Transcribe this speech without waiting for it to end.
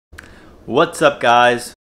What's up,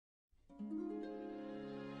 guys?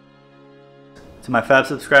 To my fab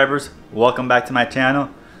subscribers, welcome back to my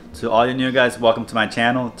channel. To all you new guys, welcome to my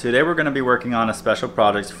channel. Today we're going to be working on a special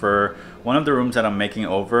project for one of the rooms that I'm making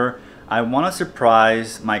over. I want to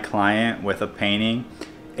surprise my client with a painting.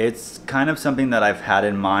 It's kind of something that I've had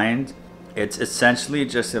in mind. It's essentially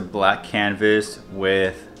just a black canvas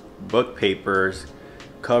with book papers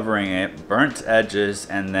covering it, burnt edges,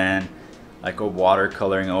 and then like a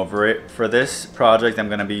watercoloring over it. For this project, I'm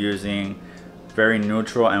going to be using very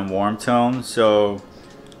neutral and warm tones, so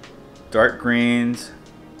dark greens,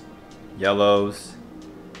 yellows,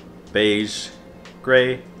 beige,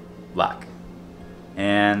 gray, black.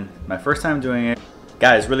 And my first time doing it,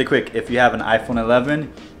 guys, really quick, if you have an iPhone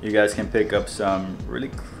 11, you guys can pick up some really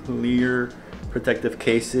clear protective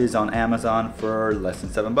cases on Amazon for less than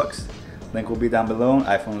 $7. Link will be down below.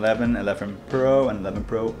 iPhone 11, 11 Pro, and 11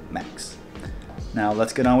 Pro Max. Now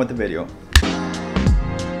let's get on with the video.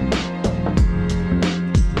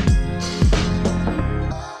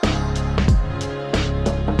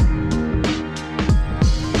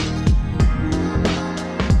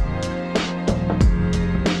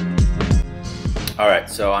 Alright,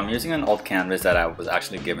 so I'm using an old canvas that was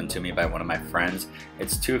actually given to me by one of my friends.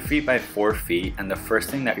 It's 2 feet by 4 feet, and the first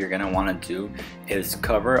thing that you're going to want to do is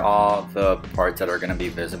cover all the parts that are going to be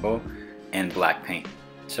visible in black paint.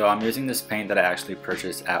 So I'm using this paint that I actually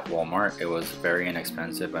purchased at Walmart. It was very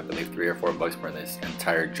inexpensive, I believe $3 or $4 for this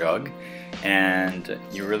entire jug, and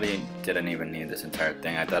you really didn't even need this entire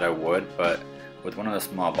thing. I thought I would, but with one of the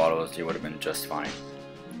small bottles you would have been just fine.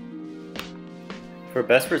 For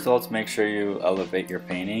best results, make sure you elevate your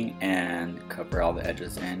painting and cover all the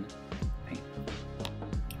edges in paint.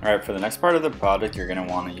 Alright, for the next part of the project, you're going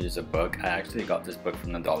to want to use a book. I actually got this book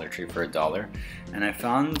from the Dollar Tree for $1, and I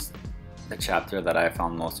found the chapter that I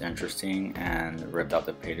found most interesting and ripped out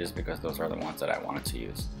the pages because those are the ones that I wanted to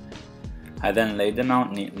use. I then laid them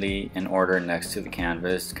out neatly in order next to the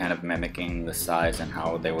canvas, kind of mimicking the size and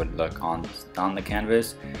how they would look on the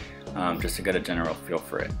canvas, just to get a general feel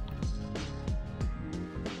for it.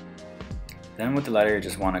 Then with the lighter, you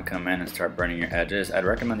just want to come in and start burning your edges. I'd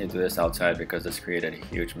recommend you do this outside because this created a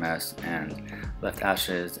huge mess and left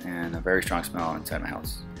ashes and a very strong smell inside my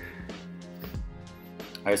house.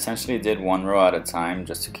 I essentially did one row at a time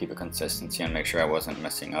just to keep a consistency and make sure I wasn't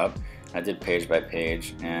messing up. I did page by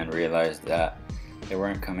page and realized that they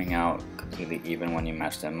weren't coming out completely even when you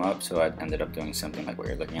matched them up, so I ended up doing something like what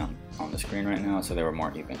you're looking on the screen right now, so they were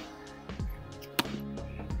more even.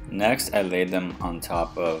 Next, I laid them on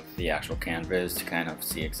top of the actual canvas to kind of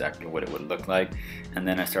see exactly what it would look like, and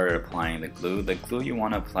then I started applying the glue. The glue, you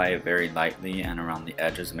want to apply it very lightly and around the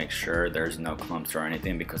edges. Make sure there's no clumps or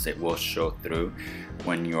anything because it will show through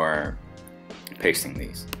when you are pasting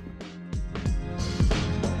these.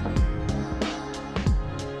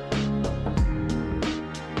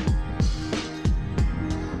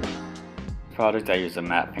 Product, I use the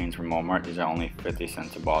matte paints from Walmart. These are only 50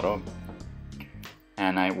 cents a bottle.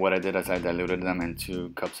 And what I did is I diluted them into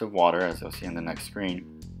cups of water, as you'll see in the next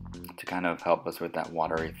screen, to kind of help us with that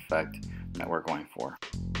water effect that we're going for.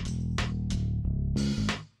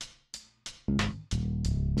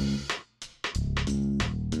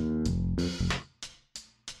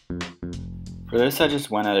 For this, I just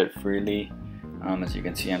went at it freely. As you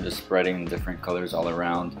can see, I'm just spreading different colors all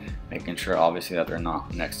around, making sure obviously that they're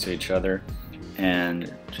not next to each other,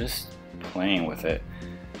 and just playing with it.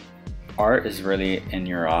 Art is really in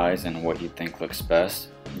your eyes and what you think looks best.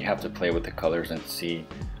 You have to play with the colors and see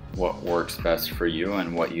what works best for you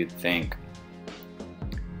and what you think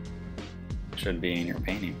should be in your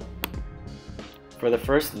painting. For the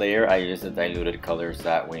first layer, I used the diluted colors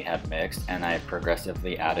that we had mixed, and I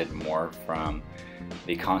progressively added more from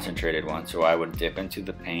the concentrated one. So I would dip into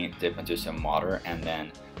the paint, dip into some water, and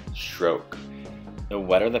then stroke. The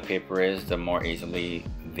wetter the paper is, the more easily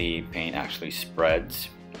the paint actually spreads.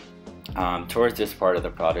 Towards this part of the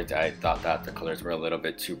project, I thought that the colors were a little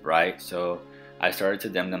bit too bright, so I started to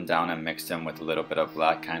dim them down and mix them with a little bit of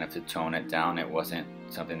black, kind of to tone it down. It wasn't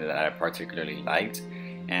something that I particularly liked,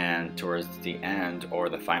 and towards the end, or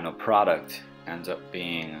the final product, ends up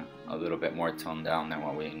being a little bit more toned down than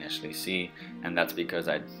what we initially see, and that's because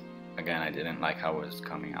I didn't like how it was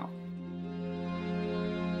coming out.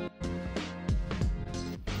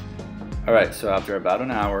 Alright, so after about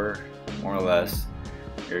an hour, more or less,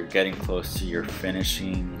 you're getting close to your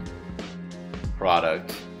finishing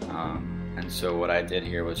product, and so what I did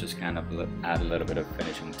here was just kind of add a little bit of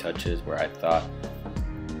finishing touches where I thought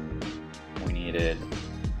we needed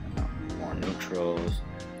more neutrals,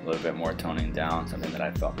 a little bit more toning down, something that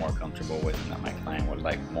I felt more comfortable with and that my client would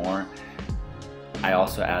like more. I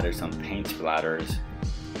also added some paint splatters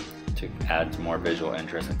to add more visual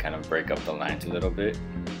interest and kind of break up the lines a little bit.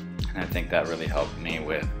 And I think that really helped me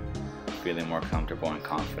with feeling more comfortable and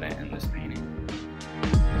confident in this painting.